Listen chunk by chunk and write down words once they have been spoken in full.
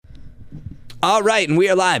All right, and we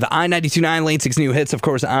are live. I-92.9 Lane 6 New Hits, of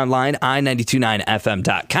course, online,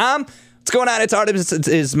 i92.9fm.com. What's going on? It's Artemis. It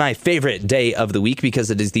is my favorite day of the week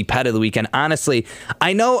because it is the pet of the week. And honestly,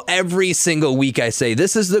 I know every single week I say,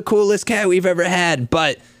 this is the coolest cat we've ever had,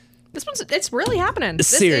 but it's really happening.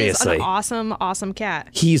 Seriously. This is an awesome cat.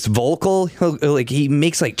 He's vocal. He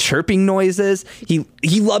makes like chirping noises. He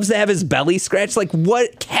loves to have his belly scratched. Like,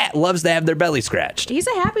 what cat loves to have their belly scratched? He's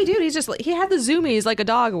a happy dude. He had the zoomies like a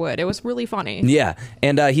dog would. It was really funny. Yeah,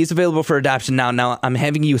 and he's available for adoption now. Now, I'm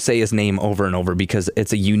having you say his name over and over because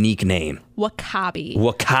it's a unique name.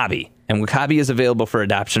 Wakabi. And Wakabi is available for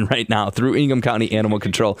adoption right now through Ingham County Animal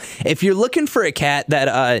Control. If you're looking for a cat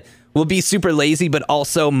that will be super lazy, but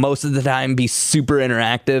also most of the time be super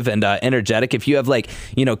interactive and energetic. If you have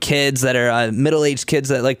kids that are middle-aged kids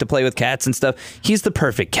that like to play with cats and stuff, he's the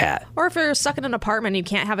perfect cat. Or if you're stuck in an apartment and you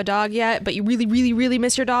can't have a dog yet, but you really, really, really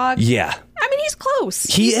miss your dog. Yeah. I mean, he's close.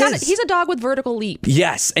 He's a dog with vertical leap.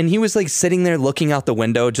 Yes, and he was sitting there looking out the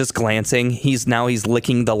window, just glancing. He's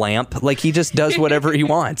licking the lamp. He just does whatever he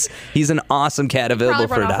wants. He's an awesome cat available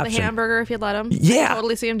for adoption. Probably run off the hamburger if you'd let him. Yeah. I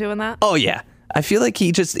totally see him doing that. Oh, yeah. I feel like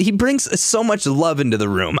he brings so much love into the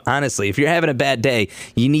room. Honestly, if you're having a bad day,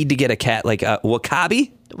 you need to get a cat like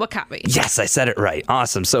Wakabi. Wakabi. Yes, I said it right.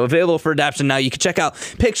 Awesome. So available for adoption now. You can check out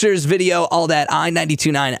pictures, video, all that,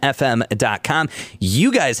 i929fm.com.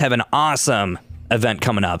 You guys have an awesome event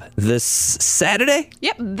coming up this Saturday?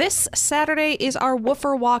 Yep, this Saturday is our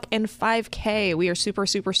Woofer Walk and 5K. We are super,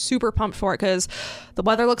 super, super pumped for it because the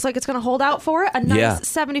weather looks like it's going to hold out for it. A nice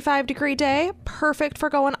 75-degree day. Perfect for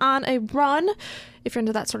going on a run, if you're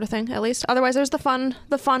into that sort of thing, at least. Otherwise, there's the fun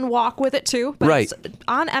walk with it, too. But right. It's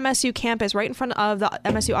on MSU campus, right in front of the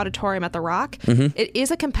MSU auditorium at the Rock. Mm-hmm. It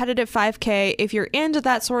is a competitive 5K. If you're into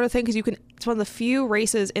that sort of thing, because it's one of the few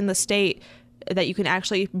races in the state that you can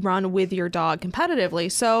actually run with your dog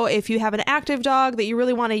competitively. So if you have an active dog that you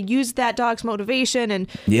really want to use that dog's motivation and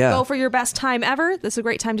go for your best time ever, this is a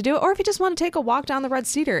great time to do it. Or if you just want to take a walk down the Red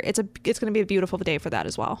Cedar, it's going to be a beautiful day for that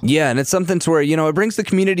as well. Yeah, and it's something to where, it brings the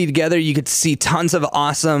community together. You get to see tons of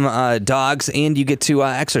awesome dogs, and you get to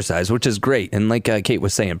exercise, which is great. And like Kate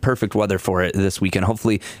was saying, perfect weather for it this weekend.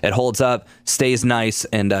 Hopefully it holds up, stays nice,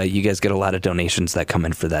 and you guys get a lot of donations that come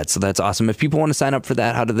in for that. So that's awesome. If people want to sign up for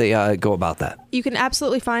that, how do they go about that? You can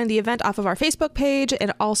absolutely find the event off of our Facebook page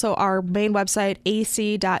and also our main website,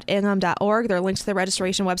 ac.ingham.org. There are links to the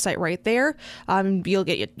registration website right there. You'll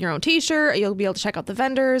get your own t-shirt. You'll be able to check out the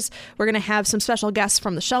vendors. We're going to have some special guests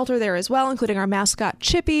from the shelter there as well, including our mascot,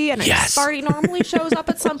 Chippy. And Sparty normally shows up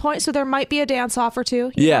at some point, so there might be a dance-off or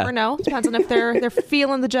two. You never know. Depends on if they're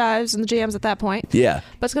feeling the jives and the jams at that point. Yeah.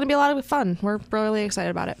 But it's going to be a lot of fun. We're really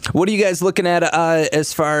excited about it. What are you guys looking at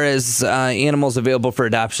as far as animals available for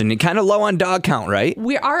adoption? You're kind of low on dog count, right?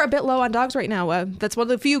 We are a bit low on dogs right now. That's one of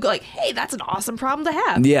the few, hey, that's an awesome problem to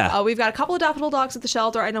have. Yeah. We've got a couple adoptable dogs at the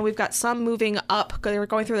shelter. I know we've got some moving up. They're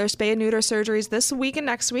going through their spay and neuter surgeries this week and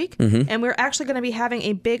next week. Mm-hmm. And we're actually going to be having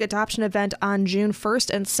a big adoption event on June 1st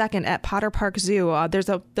and 2nd at Potter Park Zoo. There's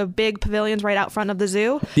the big pavilions right out front of the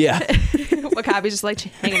zoo. Yeah. Wakabi's just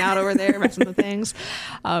hanging out over there, messing with things.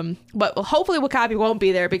 But hopefully Wakabi won't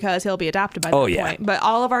be there because he'll be adopted by that point. But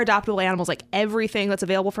all of our adoptable animals, everything that's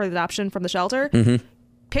available for adoption from the shelter,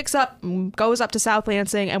 picks up, goes up to South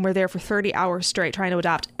Lansing, and we're there for 30 hours straight trying to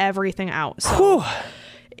adopt everything out. So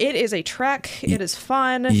it is a trek. It is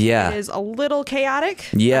fun. Yeah. It is a little chaotic.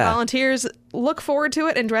 Yeah. Our volunteers look forward to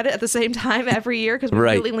it and dread it at the same time every year because we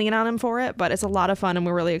really lean on them for it. But it's a lot of fun, and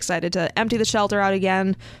we're really excited to empty the shelter out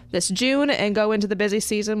again this June and go into the busy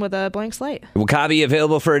season with a blank slate. Wakabi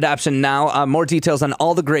available for adoption now. More details on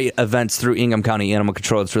all the great events through Ingham County Animal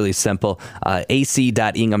Control. It's really simple.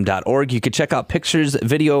 ac.ingham.org. You can check out pictures,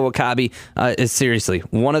 video of Wakabi. Is seriously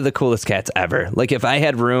one of the coolest cats ever. If I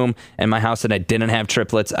had room in my house and I didn't have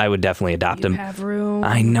triplets, I would definitely adopt him. You have room.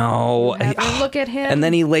 I know. Look at him. And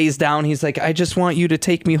then he lays down. He's like, I just want you to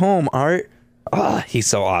take me home, Art. Oh, he's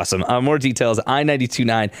so awesome. More details,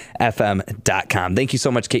 i929fm.com. Thank you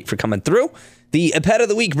so much, Kate, for coming through. The Pet of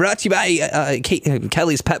the Week brought to you by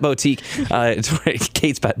Kelly's Pet Boutique. It's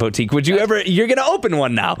Kate's Pet Boutique. You're going to open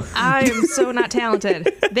one now. I am so not talented.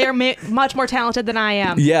 They're much more talented than I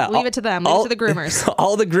am. Yeah. Leave it to them. Leave it to the groomers.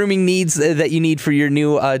 All the grooming needs that you need for your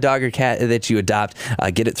new dog or cat that you adopt,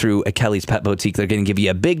 get it through Kelly's Pet Boutique. They're going to give you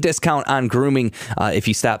a big discount on grooming if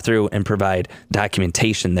you stop through and provide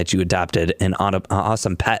documentation that you adopted an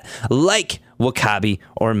awesome pet like Wakabi,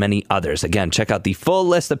 or many others. Again, check out the full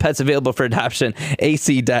list of pets available for adoption,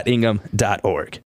 ac.ingham.org.